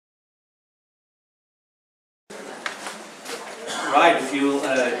Right, if you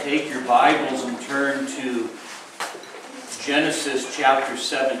take your Bibles and turn to Genesis chapter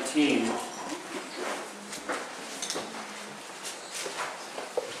 17.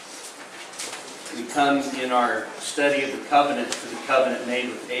 We come in our study of the covenant to the covenant made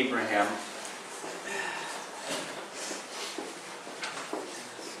with Abraham.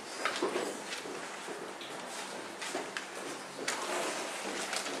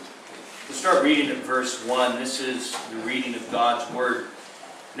 We'll start reading at verse 1. This is the reading of God's Word.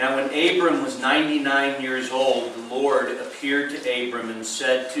 Now when Abram was 99 years old, the Lord appeared to Abram and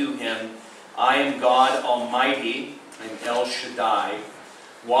said to him, I am God Almighty, I am El Shaddai.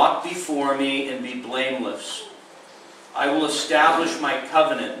 Walk before me and be blameless. I will establish my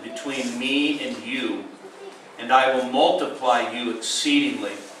covenant between me and you, and I will multiply you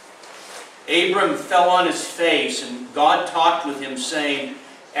exceedingly. Abram fell on his face, and God talked with him, saying,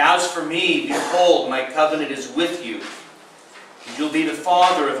 As for me, behold, my covenant is with you, and you'll be the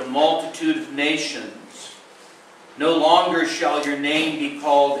father of a multitude of nations. No longer shall your name be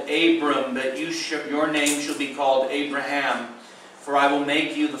called Abram, but your name shall be called Abraham. For I will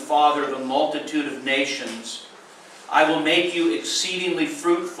make you the father of a multitude of nations. I will make you exceedingly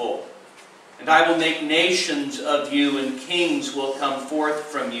fruitful, and I will make nations of you, and kings will come forth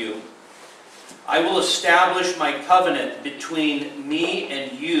from you. I will establish my covenant between me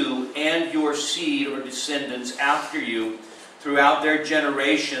and you and your seed or descendants after you throughout their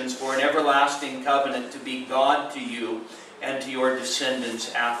generations for an everlasting covenant to be God to you and to your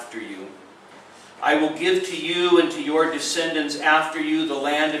descendants after you. I will give to you and to your descendants after you the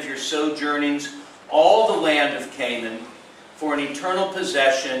land of your sojournings, all the land of Canaan, for an eternal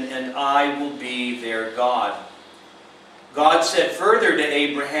possession, and I will be their God. God said further to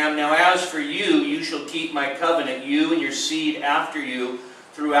Abraham, Now as for you, you shall keep my covenant, you and your seed after you,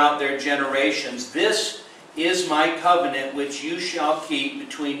 throughout their generations. This is my covenant which you shall keep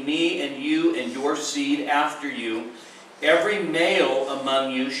between me and you and your seed after you. Every male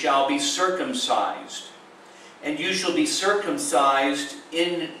among you shall be circumcised, and you shall be circumcised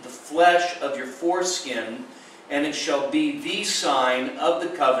in the flesh of your foreskin, and it shall be the sign of the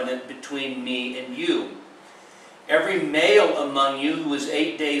covenant between me and you. Every male among you who is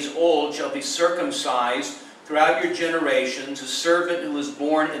 8 days old shall be circumcised throughout your generations. A servant who is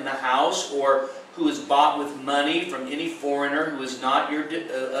born in the house or who is bought with money from any foreigner who is not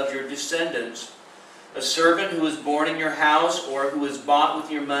of your descendants. A servant who is born in your house or who is bought with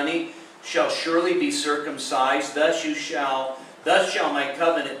your money shall surely be circumcised. Thus shall my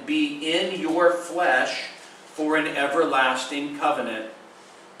covenant be in your flesh for an everlasting covenant.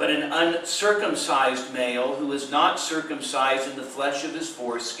 But an uncircumcised male who is not circumcised in the flesh of his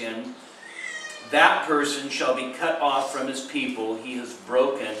foreskin, that person shall be cut off from his people. He has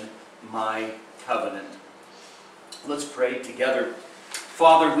broken my covenant. Let's pray together.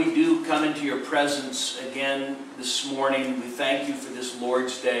 Father, we do come into your presence again this morning. We thank you for this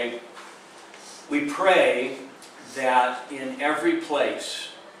Lord's Day. We pray that in every place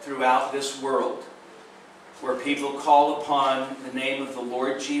throughout this world where people call upon the name of the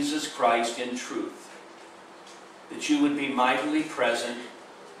Lord Jesus Christ in truth, that you would be mightily present,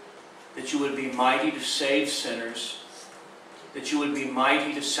 that you would be mighty to save sinners, that you would be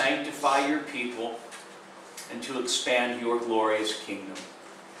mighty to sanctify your people, and to expand your glorious kingdom.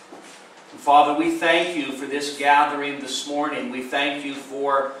 And Father, we thank you for this gathering this morning. We thank you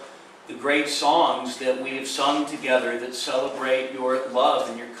for the great songs that we have sung together that celebrate your love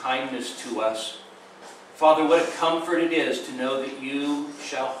and your kindness to us. Father, what a comfort it is to know that you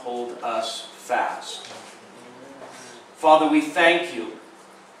shall hold us fast. Father, we thank you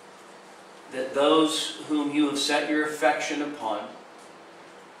that those whom you have set your affection upon,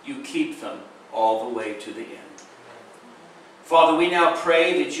 you keep them all the way to the end. Father, we now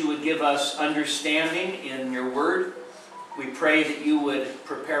pray that you would give us understanding in your word. We pray that you would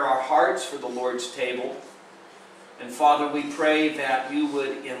prepare our hearts for the Lord's table. And Father, we pray that you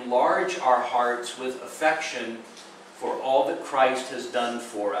would enlarge our hearts with affection for all that Christ has done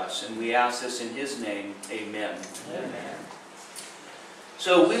for us. And we ask this in his name. Amen. Amen.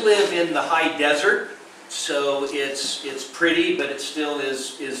 So we live in the high desert. So it's pretty, but it still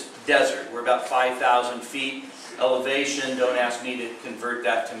is desert. We're about 5,000 feet elevation. Don't ask me to convert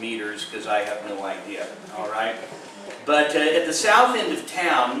that to meters because I have no idea. All right. But at the south end of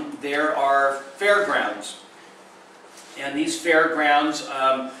town, there are fairgrounds. And these fairgrounds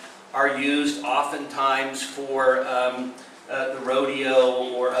are used oftentimes for the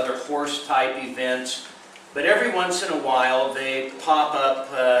rodeo or other horse-type events. But every once in a while, they pop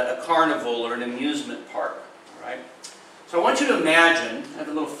up a carnival or an amusement park. Right? So I want you to imagine, I have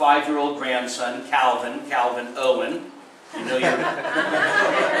a little 5-year-old grandson, Calvin Owen. You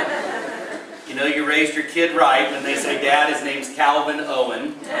know you raised your kid right when they say, Dad, his name's Calvin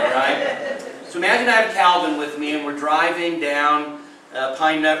Owen. All right? So imagine I have Calvin with me, and we're driving down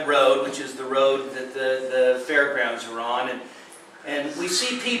Pine Nut Road, which is the road that the fairgrounds are on. And we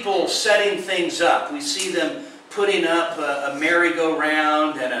see people setting things up. We see them putting up a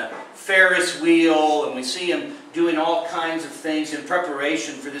merry-go-round and a Ferris wheel, and we see them doing all kinds of things in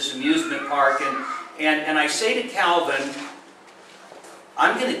preparation for this amusement park. And I say to Calvin,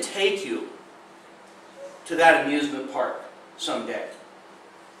 I'm going to take you to that amusement park someday.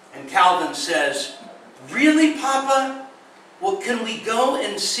 And Calvin says, really, Papa? Well, can we go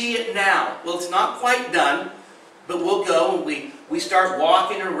and see it now? Well, it's not quite done, but we'll go, and we start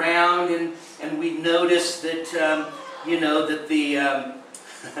walking around, and we notice that, that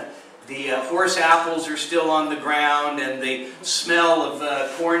the horse apples are still on the ground, and the smell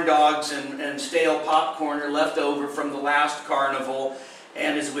of corn dogs and stale popcorn are left over from the last carnival.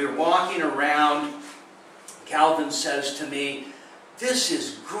 And as we're walking around, Calvin says to me, this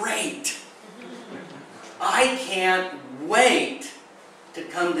is great. I can't wait to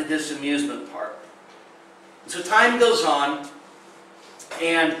come to this amusement park. So time goes on,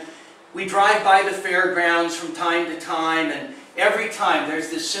 and we drive by the fairgrounds from time to time, and every time there's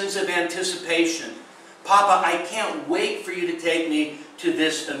this sense of anticipation. Papa, I can't wait for you to take me to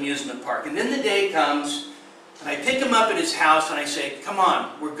this amusement park. And then the day comes, and I pick him up at his house, and I say, come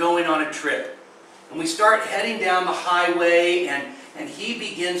on, we're going on a trip. And we start heading down the highway, and he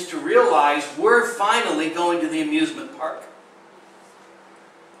begins to realize we're finally going to the amusement park.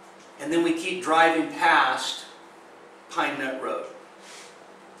 And then we keep driving past Pine Nut Road.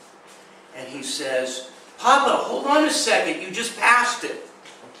 And he says, Papa, hold on a second, you just passed it.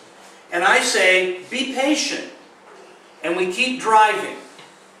 And I say, be patient. And we keep driving.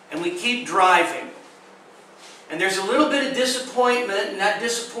 And we keep driving. And there's a little bit of disappointment, and that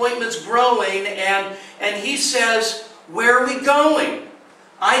disappointment's growing, and he says, where are we going?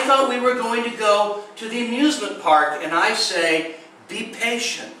 I thought we were going to go to the amusement park. And I say, be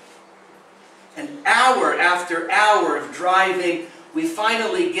patient. And hour after hour of driving, we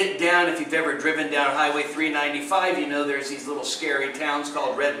finally get down. If you've ever driven down Highway 395, you know there's these little scary towns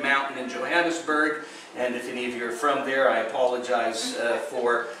called Red Mountain in Johannesburg. And if any of you are from there, I apologize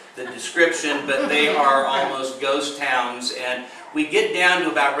for the description, but they are almost ghost towns. And we get down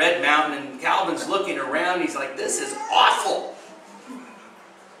to about Red Mountain, and Calvin's looking around. He's like, this is awful.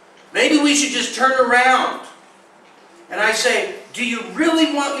 Maybe we should just turn around. And I say, do you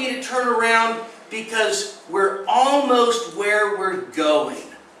really want me to turn around? Because we're almost where we're going.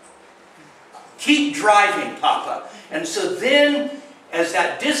 Keep driving, Papa. And so then, as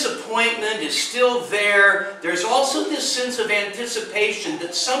that disappointment is still there, there's also this sense of anticipation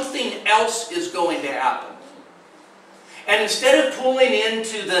that something else is going to happen. And instead of pulling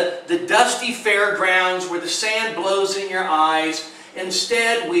into the dusty fairgrounds where the sand blows in your eyes,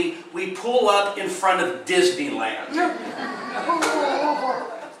 instead we pull up in front of Disneyland.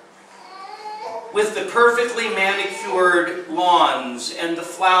 With the perfectly manicured lawns, and the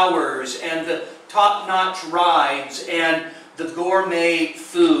flowers, and the top-notch rides, and the gourmet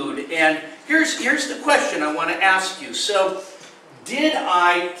food. And here's the question I want to ask you. So, did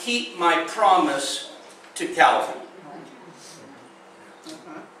I keep my promise to Calvin?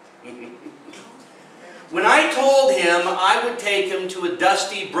 When I told him I would take him to a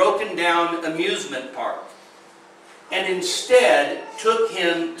dusty, broken-down amusement park, and instead took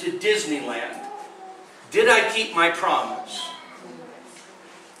him to Disneyland, did I keep my promise?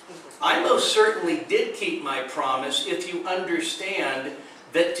 I most certainly did keep my promise if you understand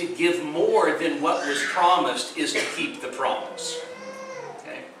that to give more than what was promised is to keep the promise.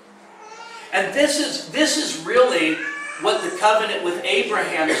 Okay? And this is really what the covenant with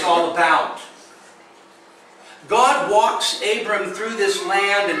Abraham is all about. God walks Abram through this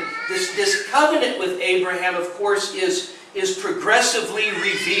land, and this covenant with Abraham, of course, is progressively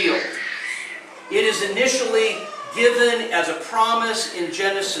revealed. It is initially given as a promise in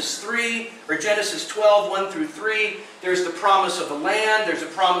Genesis 3, or Genesis 12, 1 through 3. There's the promise of a land, there's a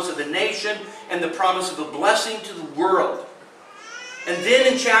promise of a nation, and the promise of a blessing to the world. And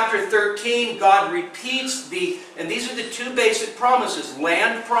then in chapter 13, God repeats and these are the two basic promises,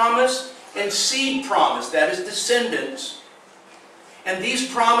 land promise and seed promise, that is descendants. And these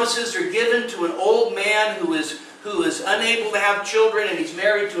promises are given to an old man who is unable to have children, and he's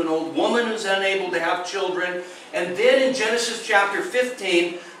married to an old woman who's unable to have children. And then in Genesis chapter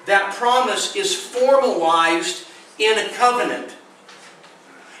 15, that promise is formalized in a covenant.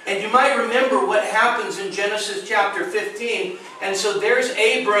 And you might remember what happens in Genesis chapter 15. And so there's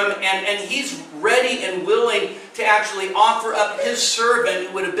Abram, and he's ready and willing to actually offer up his servant,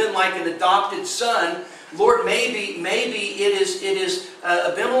 who would have been like an adopted son. Lord, maybe it is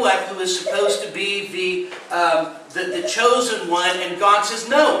Abimelech who is supposed to be the chosen one, and God says,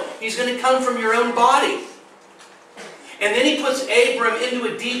 no, he's going to come from your own body. And then he puts Abram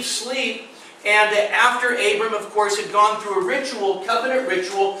into a deep sleep, and after Abram, of course, had gone through a ritual, covenant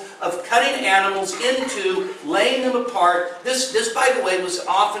ritual, of cutting animals into, laying them apart. This, by the way, was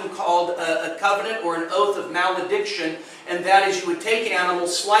often called a covenant or an oath of malediction, and that is you would take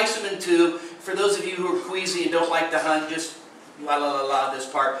animals, slice them in two. For those of you who are queasy and don't like to hunt, just la this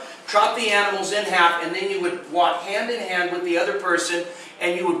part. Chop the animals in half, and then you would walk hand in hand with the other person,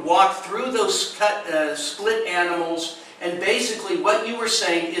 and you would walk through those split animals. And basically what you were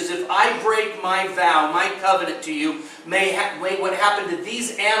saying is, if I break my vow, my covenant to you, may what happened to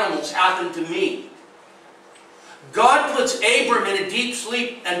these animals happen to me. God puts Abram in a deep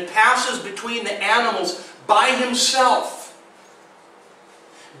sleep and passes between the animals by himself,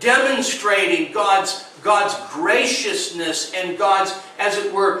 demonstrating God's graciousness and God's, as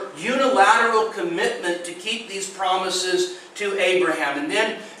it were, unilateral commitment to keep these promises to Abraham. And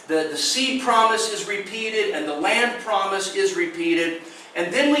then the seed promise is repeated, and the land promise is repeated.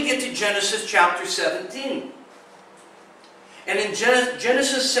 And then we get to Genesis chapter 17. And in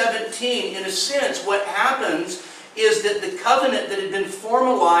Genesis 17, in a sense, what happens is that the covenant that had been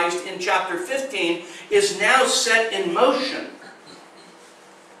formalized in chapter 15 is now set in motion.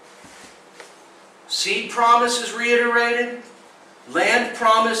 Seed promise is reiterated, land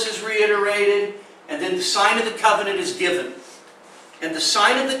promise is reiterated, and then the sign of the covenant is given. And the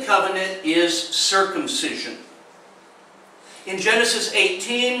sign of the covenant is circumcision. In Genesis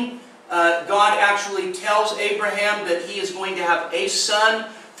 18, God actually tells Abraham that he is going to have a son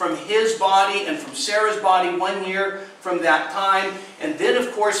from his body and from Sarah's body 1 year from that time. And then,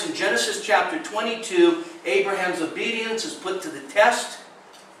 of course, in Genesis chapter 22, Abraham's obedience is put to the test.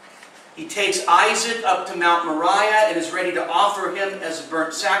 He takes Isaac up to Mount Moriah and is ready to offer him as a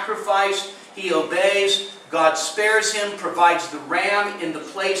burnt sacrifice. He obeys. God spares him, provides the ram in the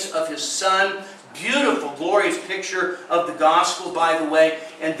place of his son. Beautiful, glorious picture of the gospel, by the way.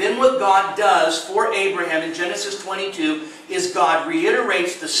 And then what God does for Abraham in Genesis 22 is God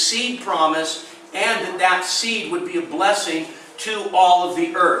reiterates the seed promise, and that seed would be a blessing to all of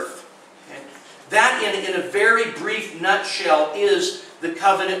the earth. Okay? That, in a very brief nutshell, is the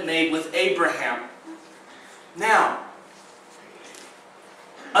covenant made with Abraham. Now,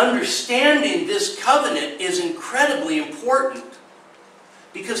 understanding this covenant is incredibly important,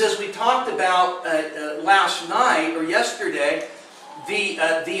 because as we talked about last night or yesterday, the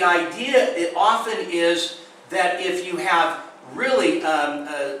idea often is that if you have really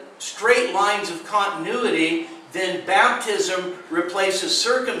straight lines of continuity, then baptism replaces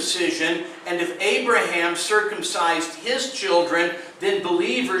circumcision, and if Abraham circumcised his children, then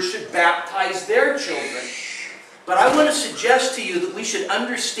believers should baptize their children. But I want to suggest to you that we should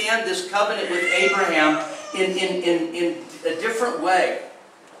understand this covenant with Abraham in a different way.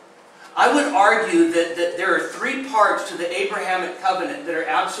 I would argue that there are three parts to the Abrahamic covenant that are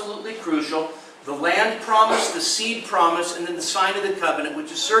absolutely crucial: the land promise, the seed promise, and then the sign of the covenant,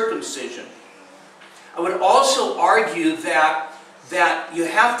 which is circumcision. I would also argue that you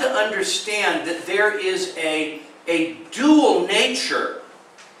have to understand that there is a dual nature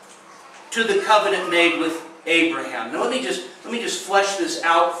to the covenant made with Abraham. Now let me just flesh this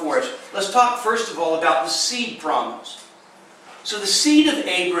out for us. Let's talk first of all about the seed promise. So the seed of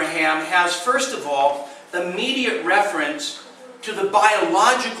Abraham has, first of all, immediate reference to the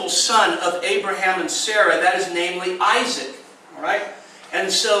biological son of Abraham and Sarah, that is namely Isaac. All right?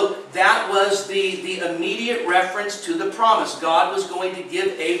 And so that was the immediate reference to the promise. God was going to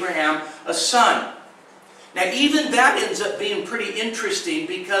give Abraham a son. Now even that ends up being pretty interesting,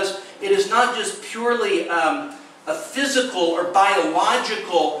 because it is not just purely a physical or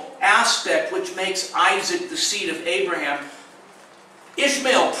biological aspect which makes Isaac the seed of Abraham.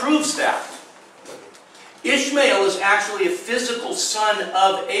 Ishmael proves that. Ishmael is actually a physical son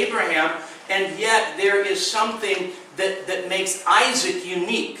of Abraham, and yet there is something that makes Isaac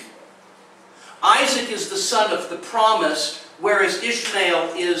unique. Isaac is the son of the promise, whereas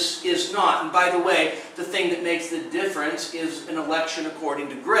Ishmael is not. And by the way, the thing that makes the difference is an election according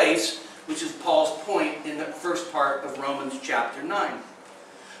to grace, which is Paul's point in the first part of Romans chapter 9.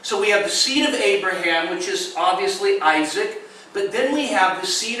 So we have the seed of Abraham, which is obviously Isaac, but then we have the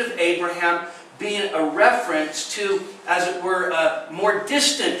seed of Abraham being a reference to, as it were, a more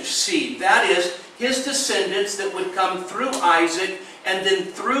distant seed. That is, his descendants that would come through Isaac and then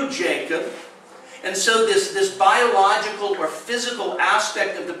through Jacob. And so this biological or physical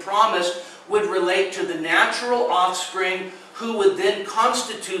aspect of the promise would relate to the natural offspring who would then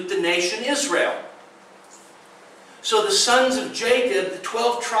constitute the nation Israel. So the sons of Jacob, the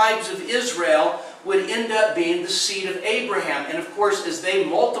 12 tribes of Israel, would end up being the seed of Abraham. And of course, as they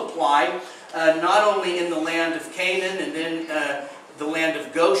multiply, not only in the land of Canaan and then the land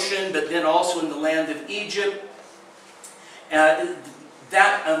of Goshen, but then also in the land of Egypt,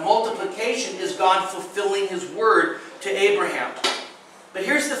 that multiplication is God fulfilling His word to Abraham. But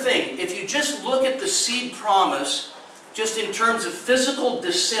here's the thing. If you just look at the seed promise, just in terms of physical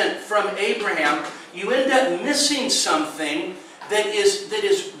descent from Abraham, you end up missing something that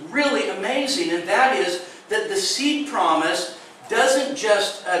is really amazing. And that is that the seed promise doesn't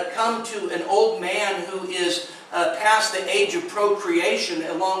just come to an old man who is past the age of procreation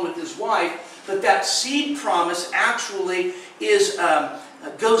along with his wife, but that seed promise actually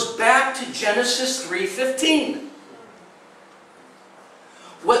goes back to Genesis 3:15.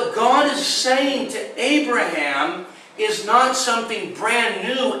 What God is saying to Abraham is not something brand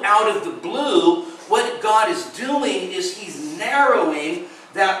new out of the blue. What God is doing is He's narrowing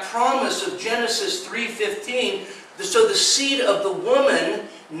that promise of Genesis 3:15. So the seed of the woman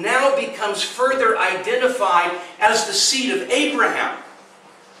now becomes further identified as the seed of Abraham.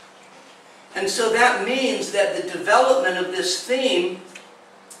 And so that means that the development of this theme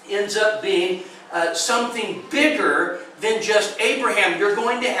ends up being something bigger than just Abraham. You're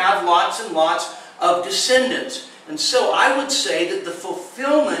going to have lots and lots of descendants. And so I would say that the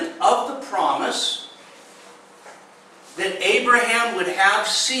fulfillment of the promise that Abraham would have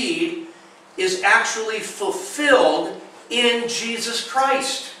seed is actually fulfilled in Jesus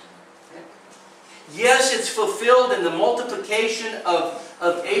Christ. Yes, it's fulfilled in the multiplication of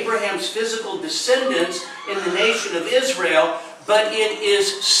Abraham's physical descendants in the nation of Israel, but it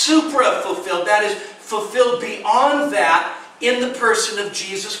is supra-fulfilled. That is, fulfilled beyond that in the person of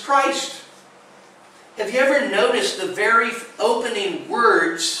Jesus Christ. Have you ever noticed the very opening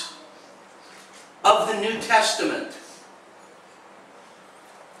words of the New Testament?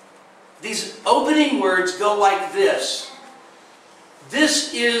 These opening words go like this.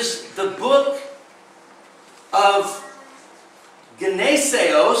 This is the book of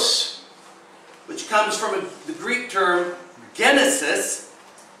Geneseos, which comes from the Greek term Genesis.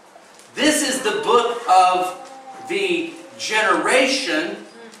 This is the book of the generation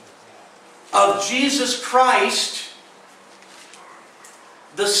of Jesus Christ,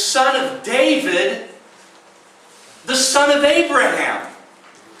 the son of David, the son of Abraham.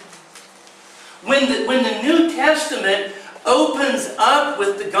 When the New Testament opens up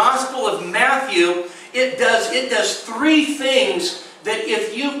with the Gospel of Matthew, it does three things that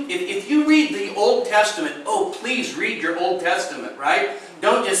if you read the Old Testament, oh, please read your Old Testament, right?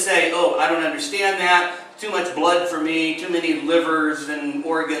 Don't just say, oh, I don't understand that, too much blood for me, too many livers and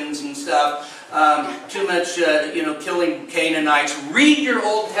organs and stuff, too much, killing Canaanites. Read your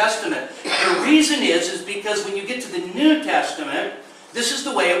Old Testament. The reason is because when you get to the New Testament, this is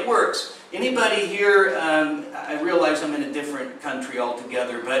the way it works. Anybody here, I realize I'm in a different country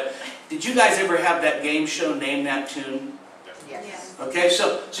altogether, but did you guys ever have that game show, Name That Tune? Yes. Okay,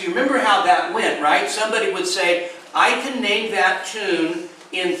 so you remember how that went, right? Somebody would say, I can name that tune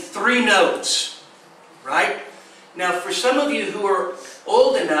in 3 notes, right? Now, for some of you who are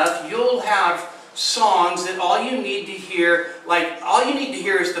old enough, you'll have songs that all you need to hear, all you need to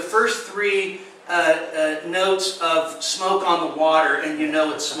hear is the first 3 notes of Smoke on the Water, and you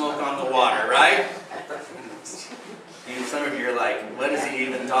know it's Smoke on the Water, right? Some of you are like, what is he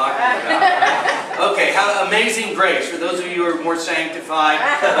even talking about? Okay, how Amazing Grace, for those of you who are more sanctified,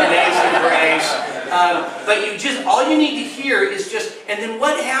 Amazing Grace. But all you need to hear is just, and then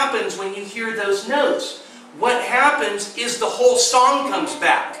what happens when you hear those notes? What happens is the whole song comes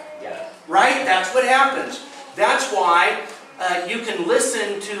back, right? That's what happens. That's why you can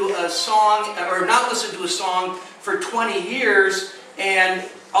listen to a song, or not listen to a song for 20 years, and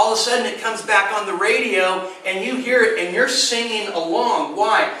all of a sudden it comes back on the radio, and you hear it, and you're singing along.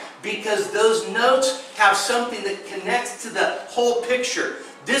 Why? Because those notes have something that connects to the whole picture.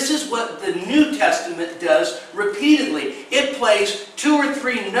 This is what the New Testament does repeatedly. It plays 2 or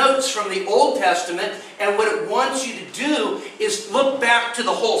 3 notes from the Old Testament, and what it wants you to do is look back to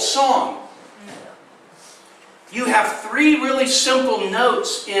the whole song. You have 3 really simple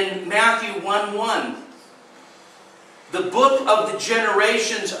notes in Matthew 1:1. The book of the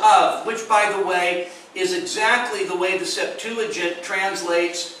generations of, which, by the way, is exactly the way the Septuagint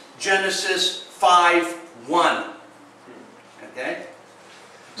translates Genesis 5:1. Okay?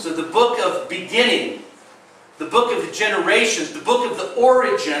 So the book of beginning, the book of the generations, the book of the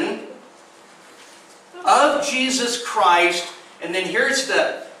origin, of Jesus Christ, and then here's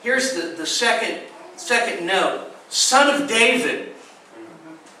the second note, son of David.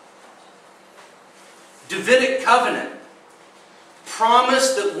 Davidic covenant.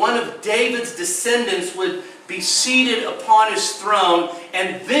 Promise that one of David's descendants would be seated upon his throne,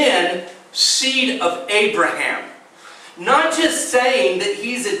 and then seed of Abraham. Not just saying that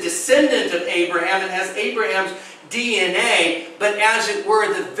he's a descendant of Abraham and has Abraham's DNA, but as it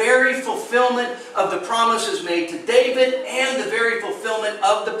were, the very fulfillment of the promises made to David and the very fulfillment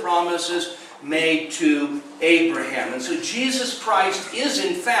of the promises made to Abraham. And so Jesus Christ is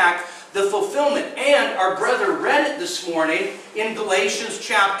in fact the fulfillment. And our brother read it this morning in Galatians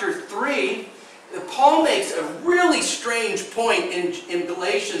chapter 3. Paul makes a really strange point in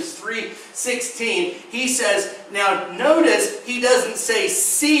Galatians 3:16. He says, now notice he doesn't say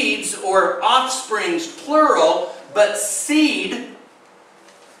seeds or offsprings plural, but seed,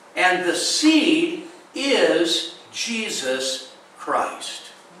 and the seed is Jesus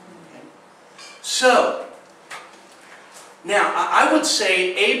Christ. Okay. So, now I would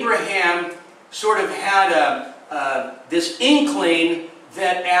say Abraham sort of had this inkling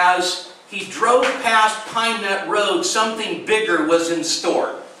that as he drove past Pine Nut Road, something bigger was in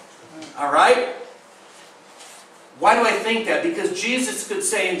store. All right? Why do I think that? Because Jesus could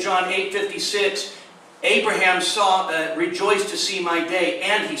say in John 8:56, Abraham rejoiced to see my day,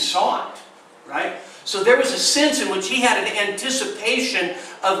 and he saw it. Right? So there was a sense in which he had an anticipation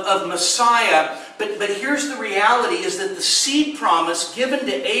of Messiah. But here's the reality, is that the seed promise given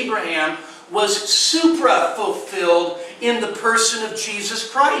to Abraham was supra-fulfilled in the person of Jesus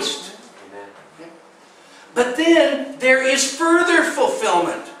Christ. But then there is further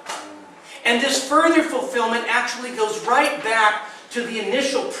fulfillment. And this further fulfillment actually goes right back to the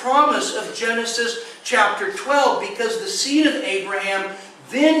initial promise of Genesis chapter 12, because the seed of Abraham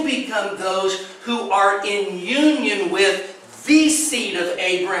then become those who are in union with the seed of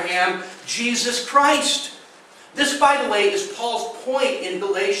Abraham, Jesus Christ. This, by the way, is Paul's point in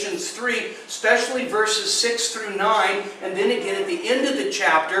Galatians 3, especially verses 6 through 9, and then again at the end of the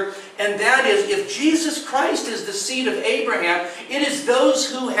chapter, and that is, if Jesus Christ is the seed of Abraham, it is those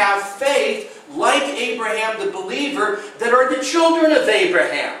who have faith, like Abraham the believer, that are the children of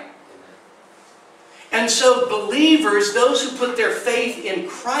Abraham. And so believers, those who put their faith in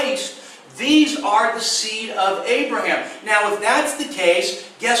Christ, these are the seed of Abraham. Now, if that's the case,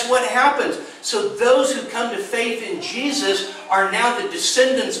 guess what happens? So those who come to faith in Jesus are now the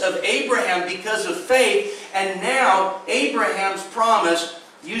descendants of Abraham because of faith. And now Abraham's promise,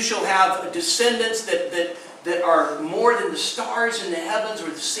 you shall have descendants that are more than the stars in the heavens or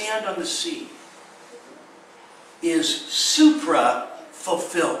the sand on the sea, is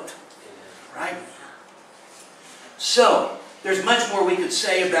supra-fulfilled. Right? So, there's much more we could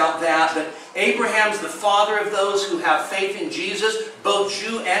say about that, but Abraham's the father of those who have faith in Jesus, both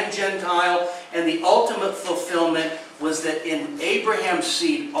Jew and Gentile, and the ultimate fulfillment was that in Abraham's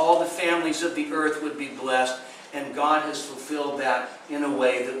seed, all the families of the earth would be blessed, and God has fulfilled that in a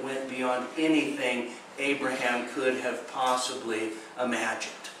way that went beyond anything Abraham could have possibly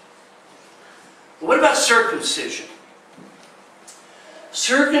imagined. But what about circumcision?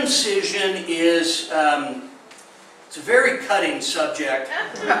 Circumcision is... it's a very cutting subject.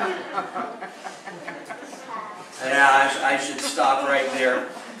 Yeah, I should stop right there.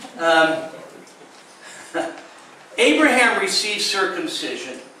 Abraham received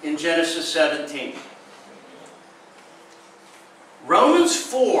circumcision in Genesis 17. Romans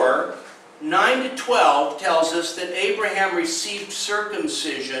 4, 9 to 12 tells us that Abraham received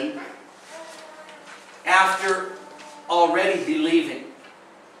circumcision after already believing.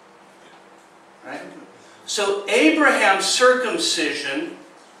 Right? So Abraham's circumcision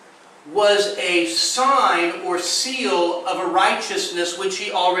was a sign or seal of a righteousness which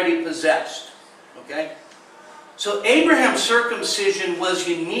he already possessed. Okay? So Abraham's circumcision was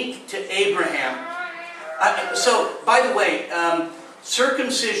unique to Abraham. So, by the way,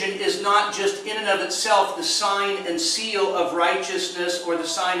 circumcision is not just in and of itself the sign and seal of righteousness or the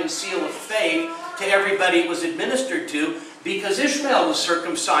sign and seal of faith to everybody it was administered to, because Ishmael was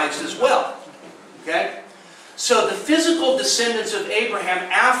circumcised as well. Okay? So the physical descendants of Abraham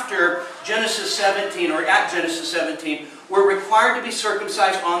after Genesis 17, or at Genesis 17, were required to be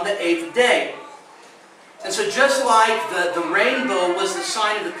circumcised on the 8th day. And so just like the rainbow was the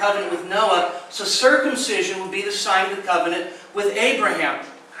sign of the covenant with Noah, so circumcision would be the sign of the covenant with Abraham.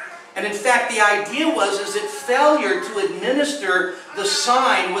 And in fact, the idea was that failure to administer the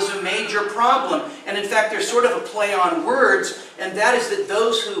sign was a major problem. And in fact, there's sort of a play on words, and that is that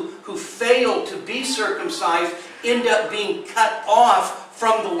those who fail to be circumcised end up being cut off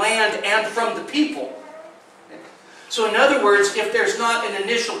from the land and from the people. So in other words, if there's not an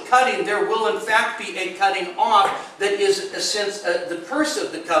initial cutting, there will in fact be a cutting off that is a sense the curse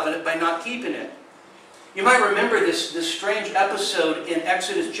of the covenant by not keeping it. You might remember this strange episode in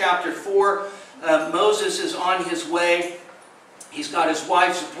Exodus chapter 4. Moses is on his way. He's got his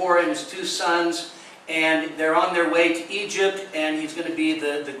wife Zipporah and his 2 sons, and they're on their way to Egypt, and he's going to be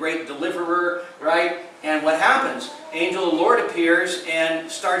the great deliverer, right? And what happens? Angel of the Lord appears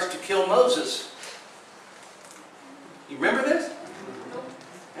and starts to kill Moses. You remember this?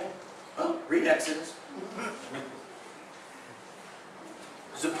 Okay. Well, read Exodus.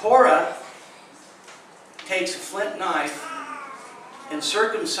 Zipporah takes a flint knife and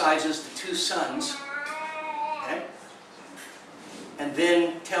circumcises the 2 sons. Okay? And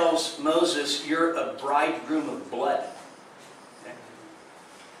then tells Moses, "You're a bridegroom of blood." Okay?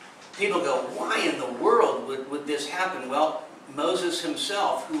 People go, why in the world would this happen? Well, Moses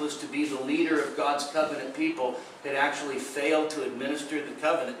himself, who was to be the leader of God's covenant people, had actually failed to administer the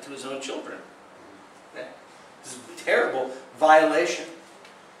covenant to his own children. Okay? This is a terrible violation.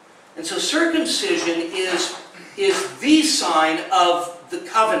 And so circumcision is the sign of the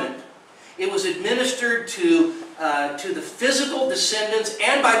covenant. It was administered to the physical descendants,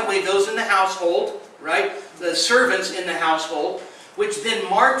 and by the way, those in the household, right? The servants in the household, which then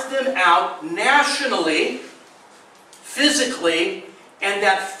marked them out nationally, physically, and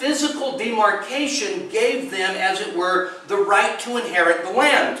that physical demarcation gave them, as it were, the right to inherit the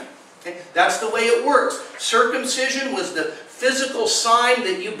land. Okay? That's the way it works. Circumcision was the physical sign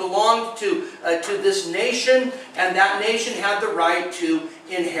that you belonged to this nation, and that nation had the right to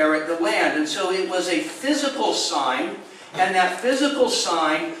inherit the land. And so it was a physical sign, and that physical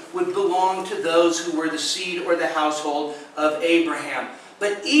sign would belong to those who were the seed or the household of Abraham.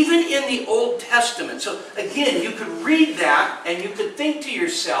 But even in the Old Testament, so again, you could read that and you could think to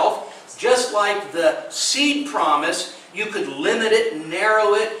yourself, just like the seed promise, you could limit it,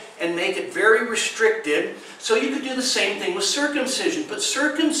 narrow it, and make it very restricted. So you could do the same thing with circumcision. But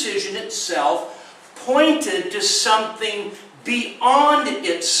circumcision itself pointed to something beyond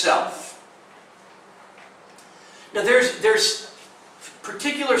itself. Now there's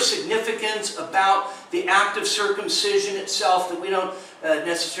particular significance about the act of circumcision itself that we don't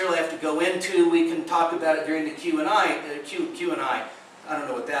necessarily have to go into. We can talk about it during the Q&A. I don't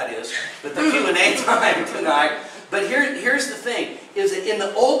know what that is, but the Q&A time tonight. But here's the thing, is that in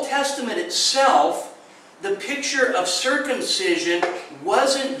the Old Testament itself, the picture of circumcision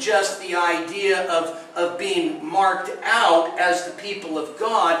wasn't just the idea of being marked out as the people of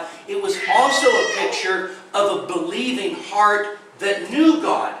God. It was also a picture of a believing heart that knew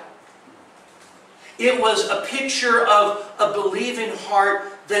God. It was a picture of a believing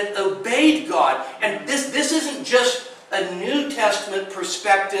heart that obeyed God. And this isn't just a New Testament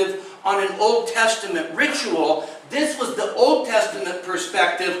perspective on an Old Testament ritual. This was the Old Testament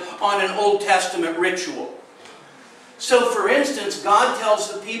perspective on an Old Testament ritual. So for instance, God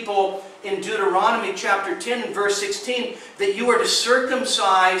tells the people in Deuteronomy chapter 10 and verse 16 that you are to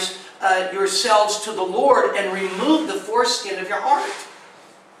circumcise yourselves to the Lord and remove the foreskin of your heart.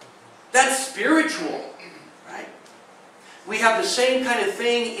 That's spiritual, right? We have the same kind of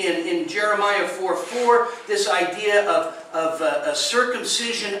thing in Jeremiah 4:4, this idea of a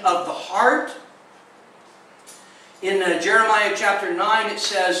circumcision of the heart. In Jeremiah chapter 9 it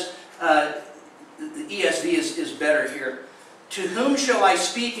says, the ESV is better here, "To whom shall I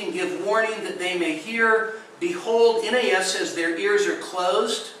speak and give warning that they may hear? Behold," NAS says, "their ears are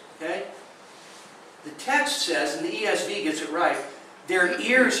closed." Okay? The text says, and the ESV gets it right, "Their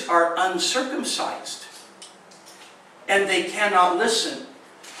ears are uncircumcised, and they cannot listen.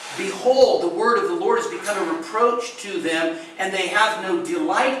 Behold, the word of the Lord has become a reproach to them, and they have no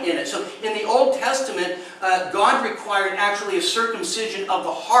delight in it." So in the Old Testament, God required actually a circumcision of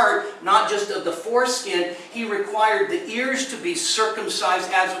the heart, not just of the foreskin. He required the ears to be circumcised,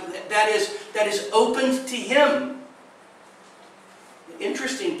 as that is opened to Him.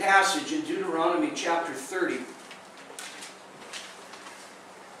 Interesting passage in Deuteronomy chapter 30.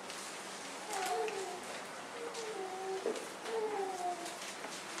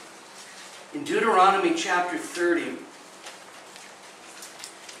 In Deuteronomy chapter 30,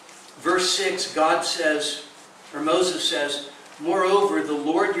 verse 6, God says, or Moses says, "Moreover, the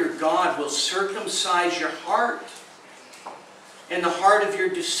Lord your God will circumcise your heart and the heart of your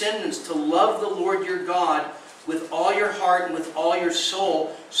descendants to love the Lord your God with all your heart and with all your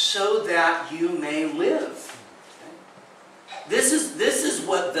soul, so that you may live." This is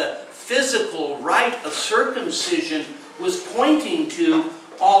what the physical rite of circumcision was pointing to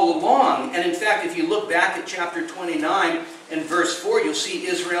all along. And in fact, if you look back at chapter 29 and verse 4, you'll see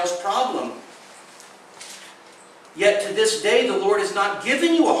Israel's problem. Yet to this day the Lord has not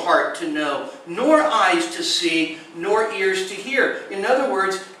given you a heart to know, nor eyes to see, nor ears to hear. In other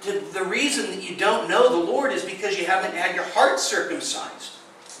words, the reason that you don't know the Lord is because you haven't had your heart circumcised.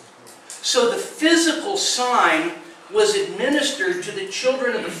 So the physical sign was administered to the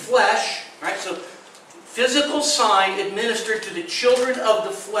children of the flesh, right? So physical sign administered to the children of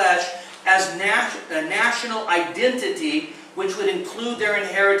the flesh as a national identity, which would include their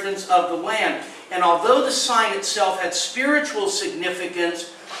inheritance of the land. And although the sign itself had spiritual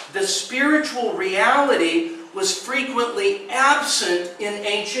significance, the spiritual reality was frequently absent in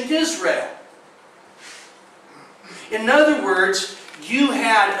ancient Israel. In other words, you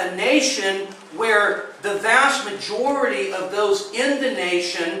had a nation where the vast majority of those in the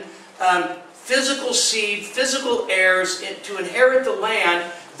nation, physical seed, physical heirs to inherit the land,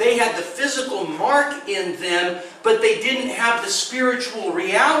 they had the physical mark in them, but they didn't have the spiritual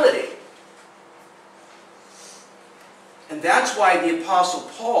reality. And that's why the Apostle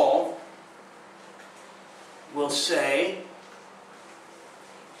Paul will say,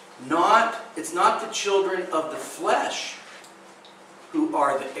 it's not the children of the flesh who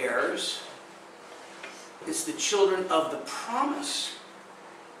are the heirs. It's the children of the promise.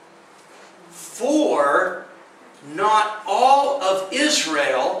 For not all of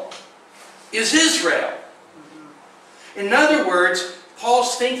Israel is Israel. In other words,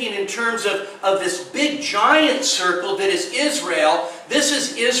 Paul's thinking in terms of this big giant circle that is Israel. This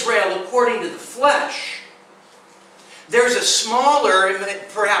is Israel according to the flesh. There's a smaller,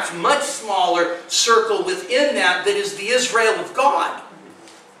 perhaps much smaller circle within that is the Israel of God.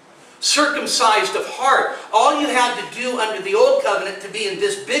 Circumcised of heart. All you had to do under the Old Covenant to be in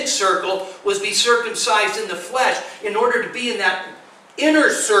this big circle was be circumcised in the flesh. In order to be in that inner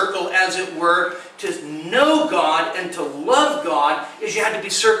circle, as it were, to know God and to love God, is you had to be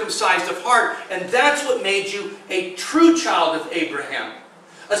circumcised of heart. And that's what made you a true child of Abraham.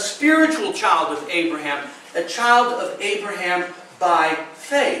 A spiritual child of Abraham. A child of Abraham by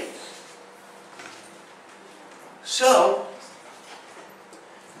faith. So,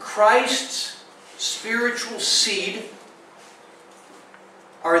 Christ's spiritual seed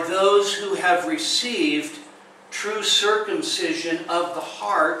are those who have received true circumcision of the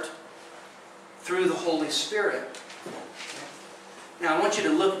heart through the Holy Spirit. Now I want you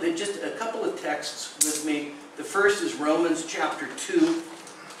to look at just a couple of texts with me. The first is Romans chapter 2.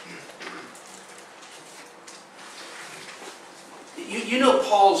 You know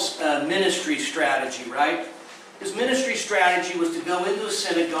Paul's ministry strategy, right? His ministry strategy was to go into a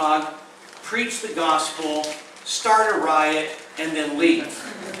synagogue, preach the gospel, start a riot, and then leave.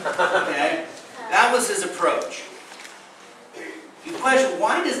 Okay? That was his approach. You question,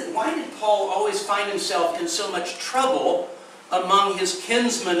 why did Paul always find himself in so much trouble among his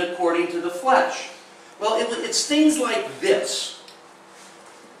kinsmen according to the flesh? Well, it's things like this.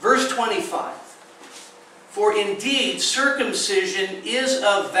 Verse 25. For indeed, circumcision is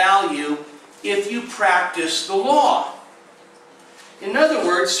of value if you practice the law. In other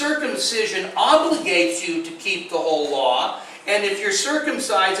words, circumcision obligates you to keep the whole law. And if you're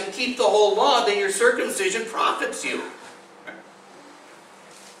circumcised and keep the whole law, then your circumcision profits you.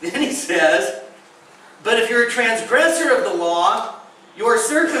 Then he says, but if you're a transgressor of the law, your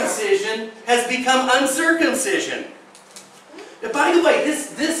circumcision has become uncircumcision. Now, by the way,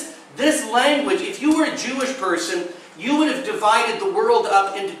 this language, if you were a Jewish person, you would have divided the world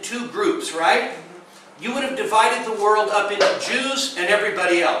up into two groups, right? You would have divided the world up into Jews and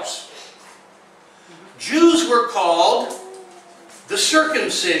everybody else. Jews were called the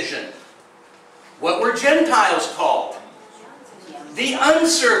circumcision. What were Gentiles called? The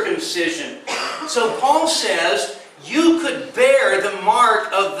uncircumcision. So Paul says, you could bear the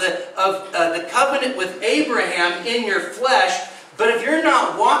mark of the covenant with Abraham in your flesh, but if you're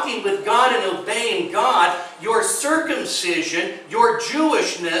not walking with God and obeying God, your circumcision, your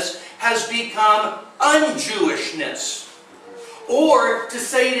Jewishness, has become un-Jewishness. Or, to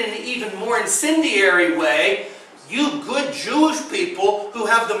say it in an even more incendiary way, you good Jewish people who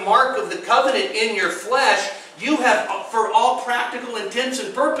have the mark of the covenant in your flesh, you have, for all practical intents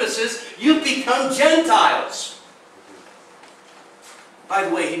and purposes, you've become Gentiles. By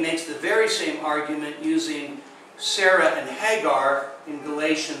the way, he makes the very same argument using Sarah and Hagar in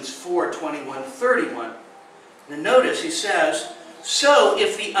Galatians 4:21-31. Now notice he says, so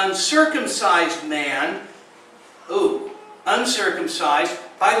if the uncircumcised man, uncircumcised,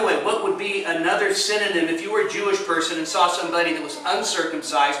 by the way, what would be another synonym if you were a Jewish person and saw somebody that was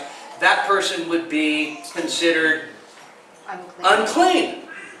uncircumcised? That person would be considered unclean.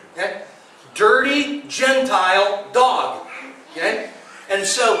 Okay? Dirty, Gentile dog. Okay? And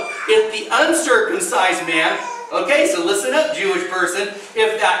so, if the uncircumcised man, Okay, so listen up, Jewish person.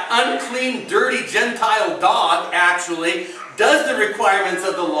 If that unclean, dirty Gentile dog actually does the requirements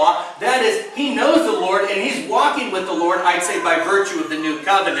of the law, that is, he knows the Lord and he's walking with the Lord, I'd say by virtue of the new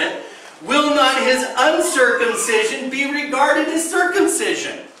covenant, will not his uncircumcision be regarded as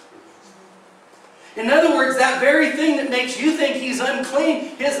circumcision? In other words, that very thing that makes you think he's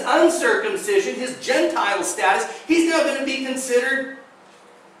unclean, his uncircumcision, his Gentile status, he's now going to be considered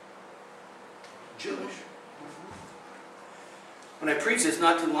Jewish. When I preached this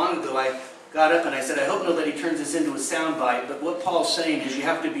not too long ago, I got up and I said, I hope nobody turns this into a soundbite, but what Paul's saying is you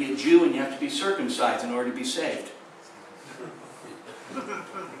have to be a Jew and you have to be circumcised in order to be saved.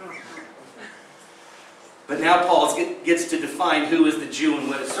 But now Paul gets to define who is the Jew and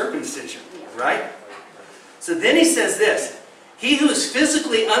what is circumcision, right? So then he says this, he who is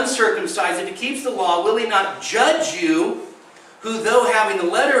physically uncircumcised, if he keeps the law, will he not judge you, who though having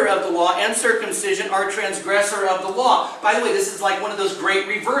the letter of the law and circumcision are transgressor of the law? By the way, this is like one of those great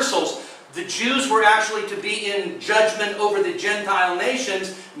reversals. The Jews were actually to be in judgment over the Gentile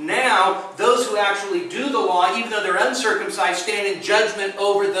nations. Now, those who actually do the law, even though they're uncircumcised, stand in judgment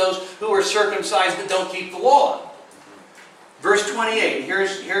over those who are circumcised but don't keep the law. Verse 28,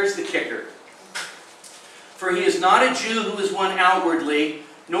 here's the kicker. For he is not a Jew who is one outwardly,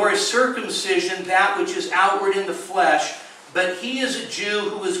 nor is circumcision that which is outward in the flesh, but he is a Jew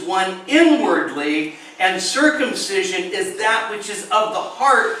who is one inwardly, and circumcision is that which is of the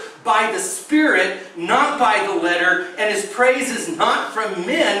heart by the Spirit, not by the letter, and his praise is not from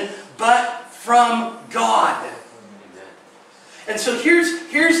men, but from God. And so here's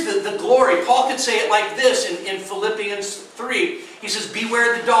the glory. Paul could say it like this in Philippians 3. He says,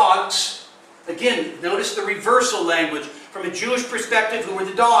 beware the dogs. Again, notice the reversal language. From a Jewish perspective, who were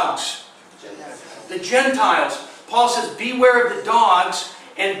the dogs? The Gentiles. Paul says, beware of the dogs,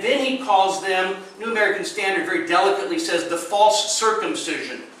 and then he calls them, New American Standard very delicately says, the false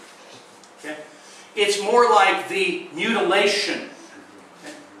circumcision. Okay? It's more like the mutilation.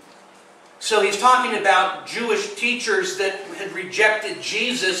 Okay? So he's talking about Jewish teachers that had rejected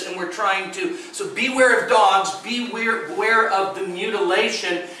Jesus and were trying to... So beware of dogs, beware of the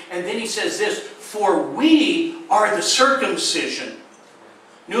mutilation. And then he says this, for we are the circumcision.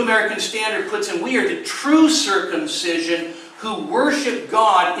 New American Standard puts in, we are the true circumcision who worship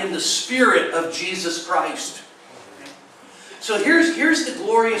God in the Spirit of Jesus Christ. Okay? So here's the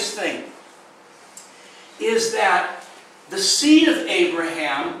glorious thing, is that the seed of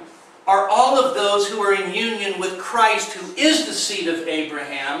Abraham are all of those who are in union with Christ, who is the seed of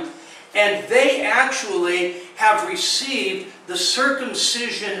Abraham, and they actually have received the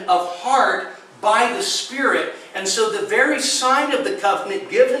circumcision of heart by the Spirit. And so the very sign of the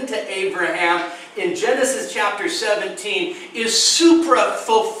covenant given to Abraham in Genesis chapter 17 is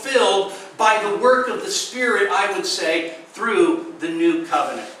supra-fulfilled by the work of the Spirit, I would say, through the new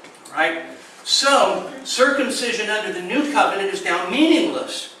covenant. Right? So, circumcision under the new covenant is now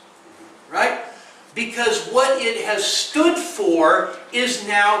meaningless. Right? Because what it has stood for is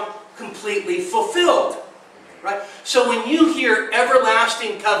now completely fulfilled. Right? So when you hear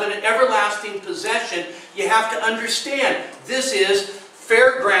everlasting covenant, everlasting possession, you have to understand this is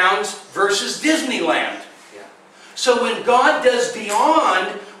fairgrounds versus Disneyland. Yeah. So when God does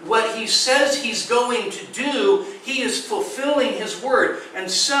beyond what He says He's going to do, He is fulfilling His word. And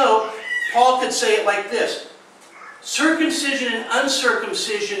so Paul could say it like this. Circumcision and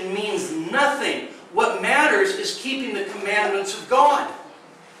uncircumcision means nothing. What matters is keeping the commandments of God.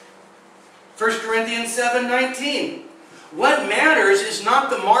 1 Corinthians 7:19. What matters is not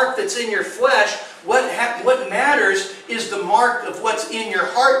the mark that's in your flesh. What matters is the mark of what's in your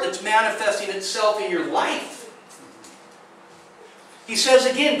heart that's manifesting itself in your life. He says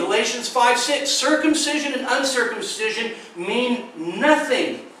again, Galatians 5:6, circumcision and uncircumcision mean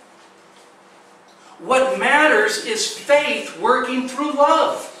nothing. What matters is faith working through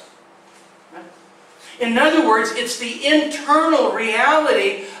love. In other words, it's the internal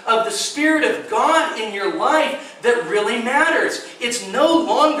reality of the Spirit of God in your life that really matters. It's no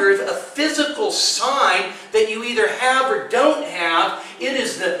longer a physical sign that you either have or don't have. It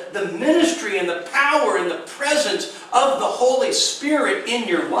is the ministry and the power and the presence of the Holy Spirit in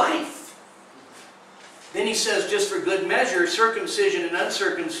your life. Then he says, just for good measure, circumcision and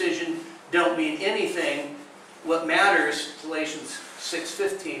uncircumcision don't mean anything. What matters, Galatians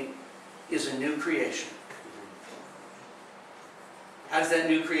 6:15, is a new creation. How does that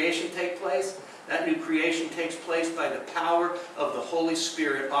new creation take place? That new creation takes place by the power of the Holy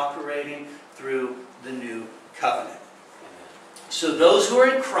Spirit operating through the new covenant. So those who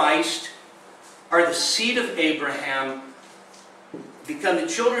are in Christ are the seed of Abraham, become the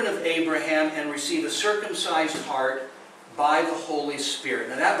children of Abraham and receive a circumcised heart by the Holy Spirit.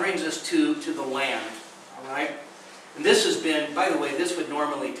 Now that brings us to the land. All right? And this has been, by the way, this would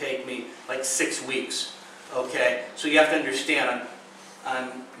normally take me like 6 weeks. Okay? So you have to understand,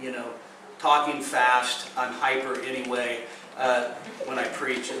 I'm talking fast. I'm hyper anyway, when I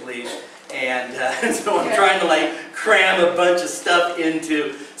preach at least. And so I'm trying to like cram a bunch of stuff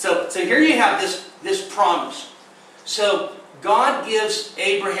into. So here you have this promise. So God gives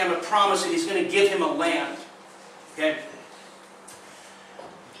Abraham a promise that He's going to give him a land. Okay?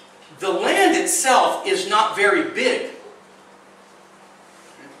 The land itself is not very big.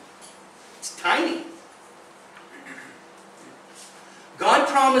 It's tiny. God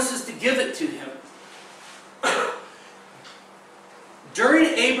promises to give it to him. During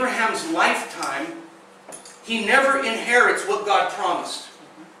Abraham's lifetime, he never inherits what God promised.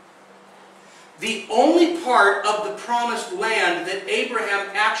 The only part of the promised land that Abraham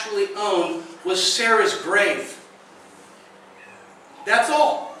actually owned was Sarah's grave. That's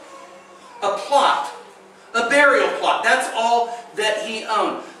all. A plot. A burial plot. That's all that he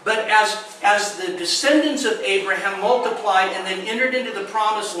owned. But as the descendants of Abraham multiplied and then entered into the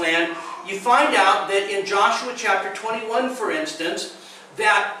promised land, you find out that in Joshua chapter 21, for instance,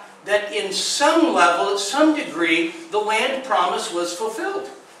 that in some level, at some degree, the land promise was fulfilled.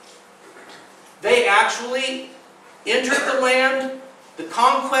 They actually entered the land, the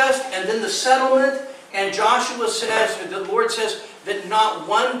conquest, and then the settlement. And Joshua says, the Lord says, that not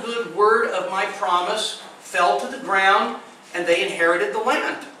one good word of my promise fell to the ground, and they inherited the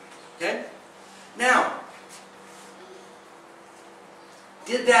land. Okay? Now,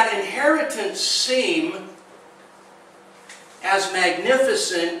 did that inheritance seem as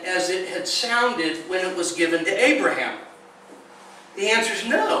magnificent as it had sounded when it was given to Abraham? The answer is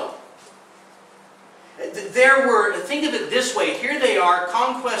no. Think of it this way, here they are,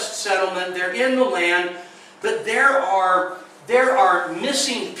 conquest settlement, they're in the land, but there are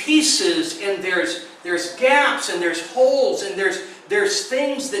missing pieces, and there's gaps, and there's holes, and there's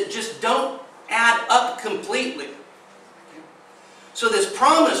things that just don't add up completely. So this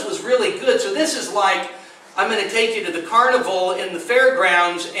promise was really good. So this is like, I'm going to take you to the carnival in the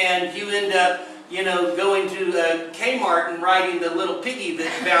fairgrounds, and you end up, going to Kmart and riding the little piggy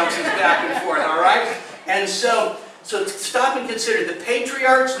that bounces back and forth, all right? And so stop and consider, the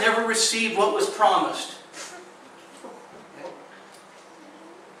patriarchs never received what was promised.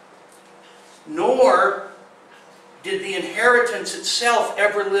 Nor did the inheritance itself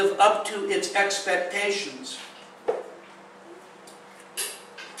ever live up to its expectations.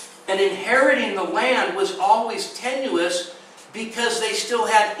 And inheriting the land was always tenuous because they still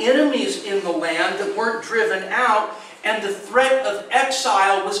had enemies in the land that weren't driven out, and the threat of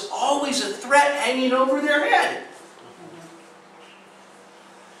exile was always a threat hanging over their head.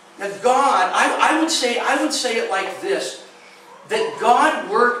 Now God, I would say it like this, that God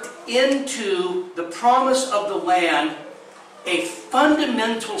worked into the promise of the land a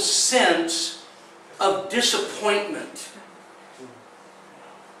fundamental sense of disappointment.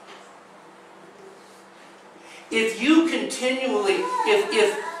 If you continually,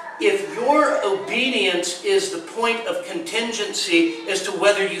 if your obedience is the point of contingency as to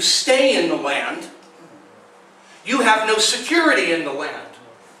whether you stay in the land, you have no security in the land.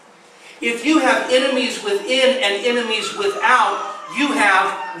 If you have enemies within and enemies without, you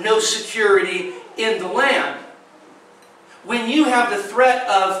have no security in the land. When you have the threat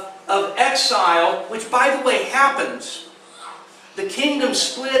of exile, which by the way happens, the kingdom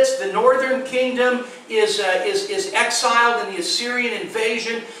splits. The northern kingdom is exiled in the Assyrian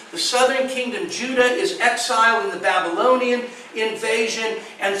invasion. The southern kingdom, Judah, is exiled in the Babylonian invasion.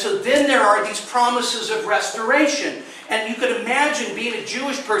 And so then there are these promises of restoration. And you could imagine being a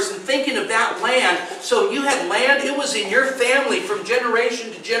Jewish person thinking of that land. So you had land, it was in your family from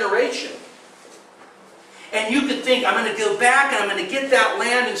generation to generation. And you could think, I'm going to go back and I'm going to get that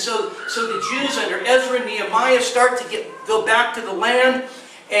land. And so the Jews under Ezra and Nehemiah start to go back to the land.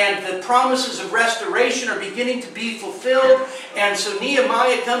 And the promises of restoration are beginning to be fulfilled. And so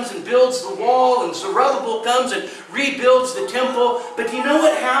Nehemiah comes and builds the wall. And Zerubbabel comes and rebuilds the temple. But do you know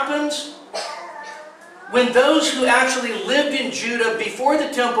what happens? When those who actually lived in Judah before the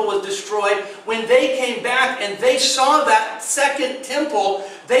temple was destroyed, when they came back and they saw that second temple,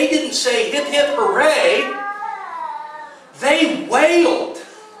 they didn't say, hip hip hooray. They wailed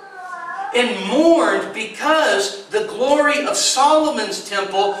and mourned because the glory of Solomon's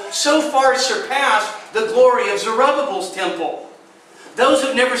temple so far surpassed the glory of Zerubbabel's temple. Those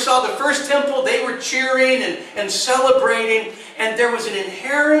who never saw the first temple, they were cheering and celebrating, and there was an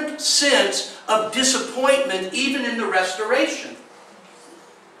inherent sense of disappointment even in the restoration.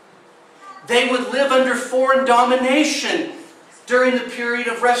 They would live under foreign domination during the period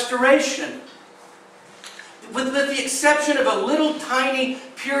of restoration. With the exception of a little tiny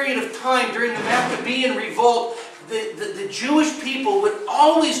period of time during the Maccabean revolt, the Jewish people would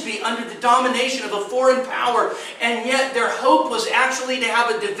always be under the domination of a foreign power, and yet their hope was actually to have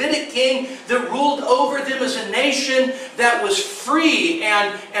a Davidic king that ruled over them as a nation that was free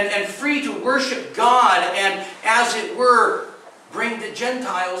and free to worship God and, as it were, bring the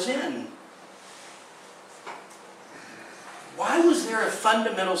Gentiles in. Why was there a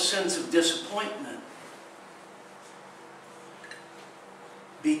fundamental sense of disappointment?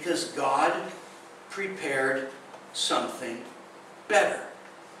 Because God prepared something better.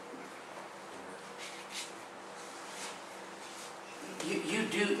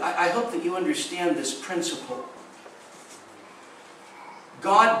 I hope that you understand this principle.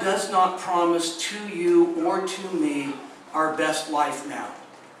 God does not promise to you or to me our best life now.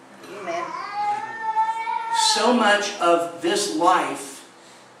 Amen. So much of this life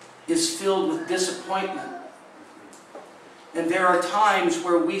is filled with disappointment. And there are times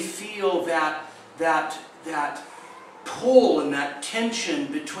where we feel that pull and that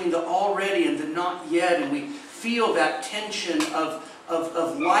tension between the already and the not yet, and we feel that tension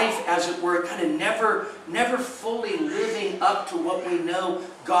of life, as it were, kind of never fully living up to what we know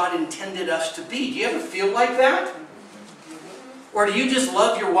God intended us to be. Do you ever feel like that? Or do you just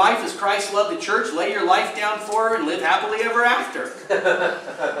love your wife as Christ loved the church, lay your life down for her, and live happily ever after?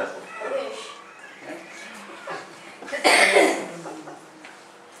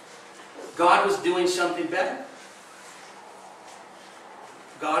 God was doing something better.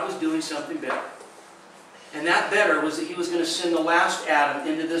 God was doing something better. And that better was that He was going to send the last Adam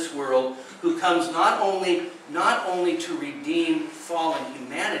into this world, who comes not only to redeem fallen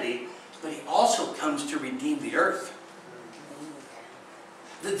humanity, but He also comes to redeem the earth.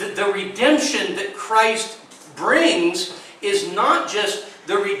 The redemption that Christ brings is not just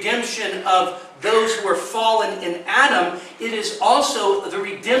the redemption of those who are fallen in Adam. It is also the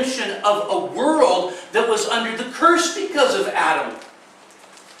redemption of a world that was under the curse because of Adam.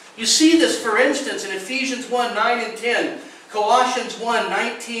 You see this, for instance, in Ephesians 1, 9 and 10, Colossians 1,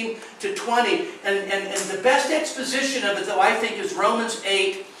 19 to 20, and the best exposition of it, though, I think, is Romans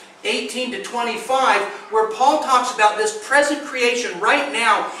 8, 18 to 25, where Paul talks about this present creation right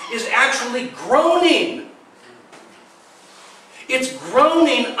now is actually groaning. It's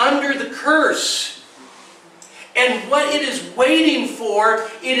groaning under the curse. And what it is waiting for,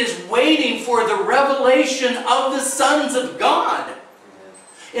 it is waiting for the revelation of the sons of God.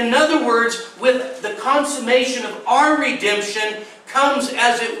 In other words, with the consummation of our redemption comes,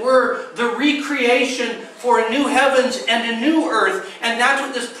 as it were, the recreation for a new heavens and a new earth. And that's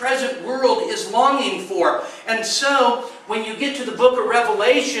what this present world is longing for. And so, when you get to the book of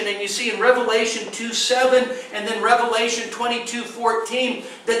Revelation, and you see in Revelation 2:7 and then Revelation 22:14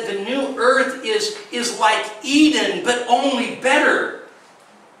 that the new earth is like Eden, but only better,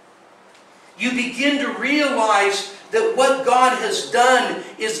 you begin to realize that what God has done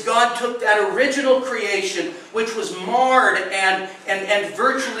is God took that original creation, which was marred and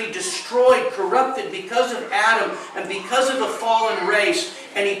virtually destroyed, corrupted because of Adam and because of the fallen race,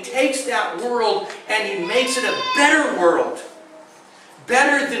 and He takes that world and He makes it a better world.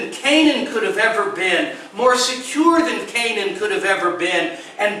 Better than Canaan could have ever been, more secure than Canaan could have ever been,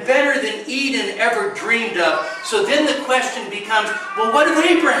 and better than Eden ever dreamed of. So then the question becomes, well, what of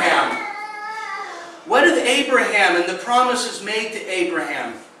Abraham? What of Abraham and the promises made to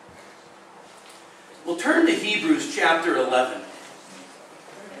Abraham? We'll turn to Hebrews chapter 11.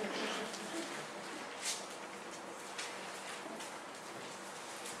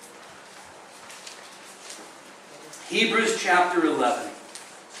 Hebrews chapter 11.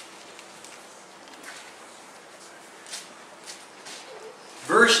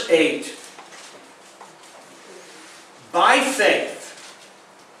 Verse 8. By faith,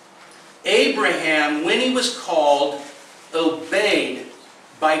 Abraham, when he was called, obeyed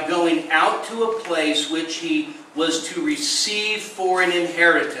by going out to a place which he was to receive for an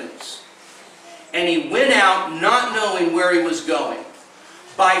inheritance. And he went out not knowing where he was going.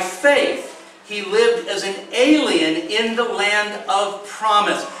 By faith, he lived as an alien in the land of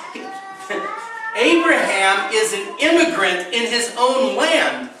promise. Abraham is an immigrant in his own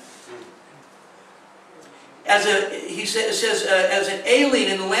land. As an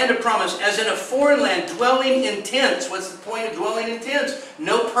alien in the land of promise, as in a foreign land, dwelling in tents. What's the point of dwelling in tents?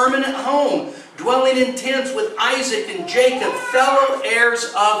 No permanent home. Dwelling in tents with Isaac and Jacob, fellow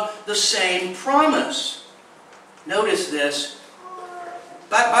heirs of the same promise. Notice this.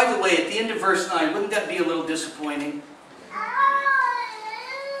 By the way, at the end of verse 9, wouldn't that be a little disappointing?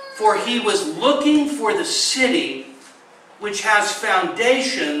 For he was looking for the city which has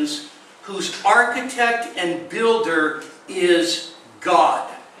foundations, whose architect and builder is God.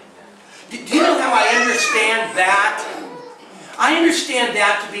 Do you know how I understand that? I understand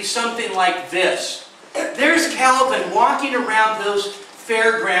that to be something like this. There's Calvin walking around those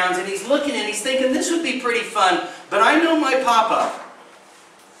fairgrounds, and he's looking and he's thinking, this would be pretty fun, but I know my Papa.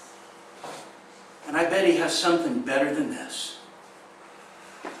 And I bet he has something better than this.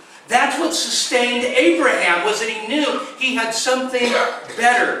 That's what sustained Abraham, was that he knew he had something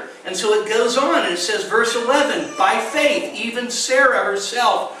better. And so it goes on, and it says, verse 11, by faith, even Sarah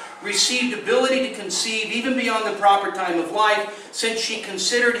herself received ability to conceive even beyond the proper time of life, since she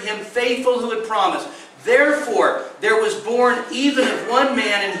considered him faithful who had promised. Therefore, there was born even of one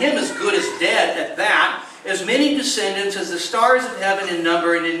man, and him as good as dead at that, as many descendants as the stars of heaven in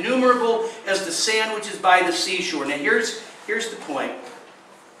number, and innumerable as the sand which is by the seashore. Now here's the point.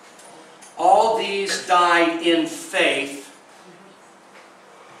 All these died in faith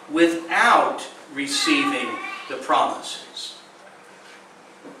without receiving the promises,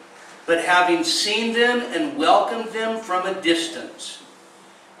 but having seen them and welcomed them from a distance,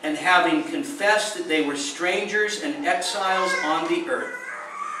 and having confessed that they were strangers and exiles on the earth.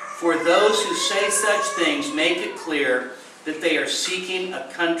 For those who say such things make it clear that they are seeking a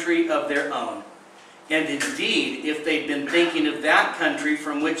country of their own. And indeed, if they'd been thinking of that country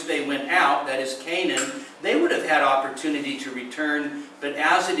from which they went out, that is Canaan, they would have had opportunity to return. But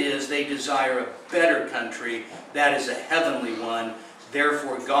as it is, they desire a better country, that is a heavenly one.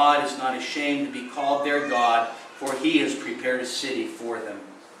 Therefore, God is not ashamed to be called their God, for he has prepared a city for them.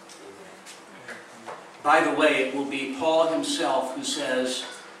 By the way, it will be Paul himself who says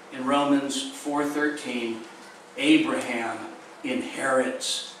in Romans 4:13, Abraham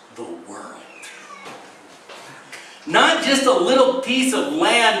inherits the world. Not just a little piece of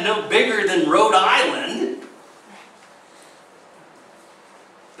land no bigger than Rhode Island,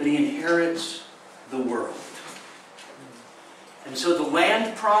 but he inherits the world. And so the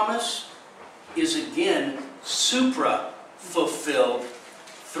land promise is again supra-fulfilled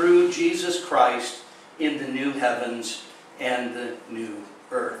through Jesus Christ in the new heavens and the new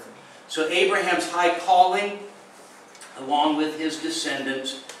earth. So Abraham's high calling, along with his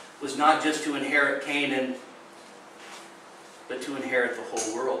descendants, was not just to inherit Canaan, but to inherit the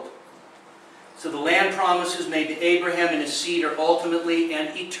whole world. So the land promises made to Abraham and his seed are ultimately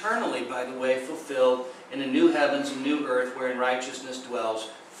and eternally, by the way, fulfilled in the new heavens and new earth wherein righteousness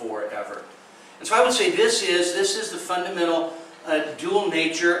dwells forever. And so I would say this is the fundamental dual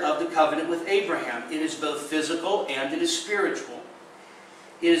nature of the covenant with Abraham. It is both physical and it is spiritual.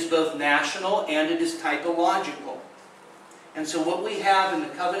 It is both national and it is typological. And so what we have in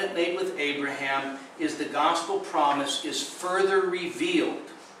the covenant made with Abraham is the gospel promise is further revealed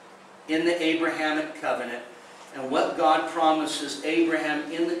in the Abrahamic covenant. And what God promises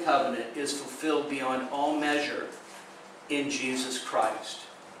Abraham in the covenant is fulfilled beyond all measure in Jesus Christ.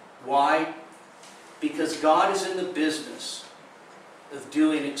 Why? Because God is in the business of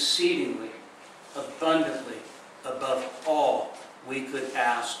doing exceedingly, abundantly, above all we could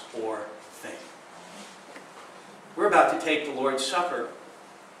ask or think. We're about to take the Lord's Supper.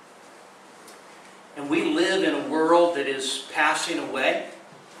 And we live in a world that is passing away.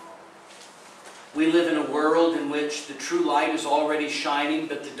 We live in a world in which the true light is already shining,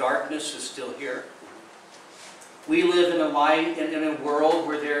 but the darkness is still here. We live in a world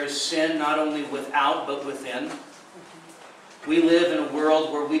where there is sin not only without, but within. We live in a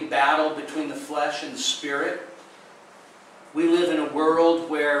world where we battle between the flesh and the spirit. We live in a world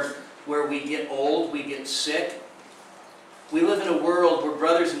where we get old, we get sick. We live in a world where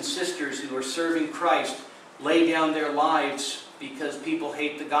brothers and sisters who are serving Christ lay down their lives because people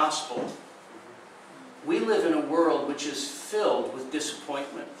hate the gospel. We live in a world which is filled with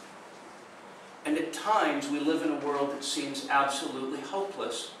disappointment. And at times we live in a world that seems absolutely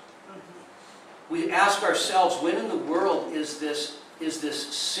hopeless. We ask ourselves, when in the world is this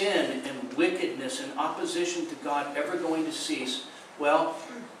sin and wickedness and opposition to God ever going to cease? Well,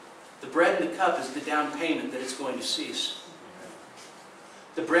 the bread and the cup is the down payment that it's going to cease.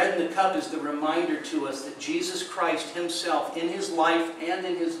 The bread and the cup is the reminder to us that Jesus Christ himself, in his life and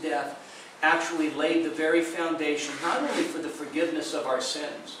in his death, actually laid the very foundation, not only for the forgiveness of our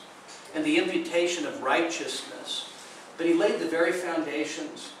sins and the imputation of righteousness, but he laid the very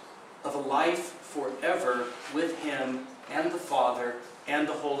foundations of a life forever with him and the Father and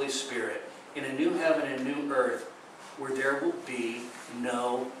the Holy Spirit in a new heaven and new earth where there will be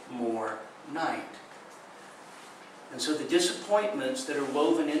no more night. And so the disappointments that are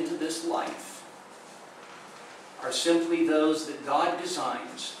woven into this life are simply those that God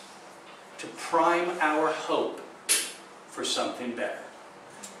designs to prime our hope for something better.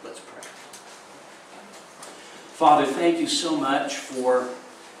 Let's pray. Father, thank you so much for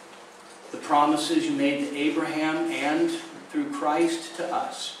the promises you made to Abraham and through Christ to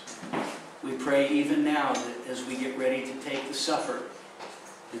us. We pray even now that as we get ready to take the supper,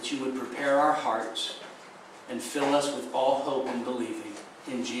 that you would prepare our hearts and fill us with all hope and believing.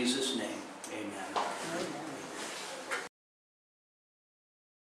 In Jesus' name.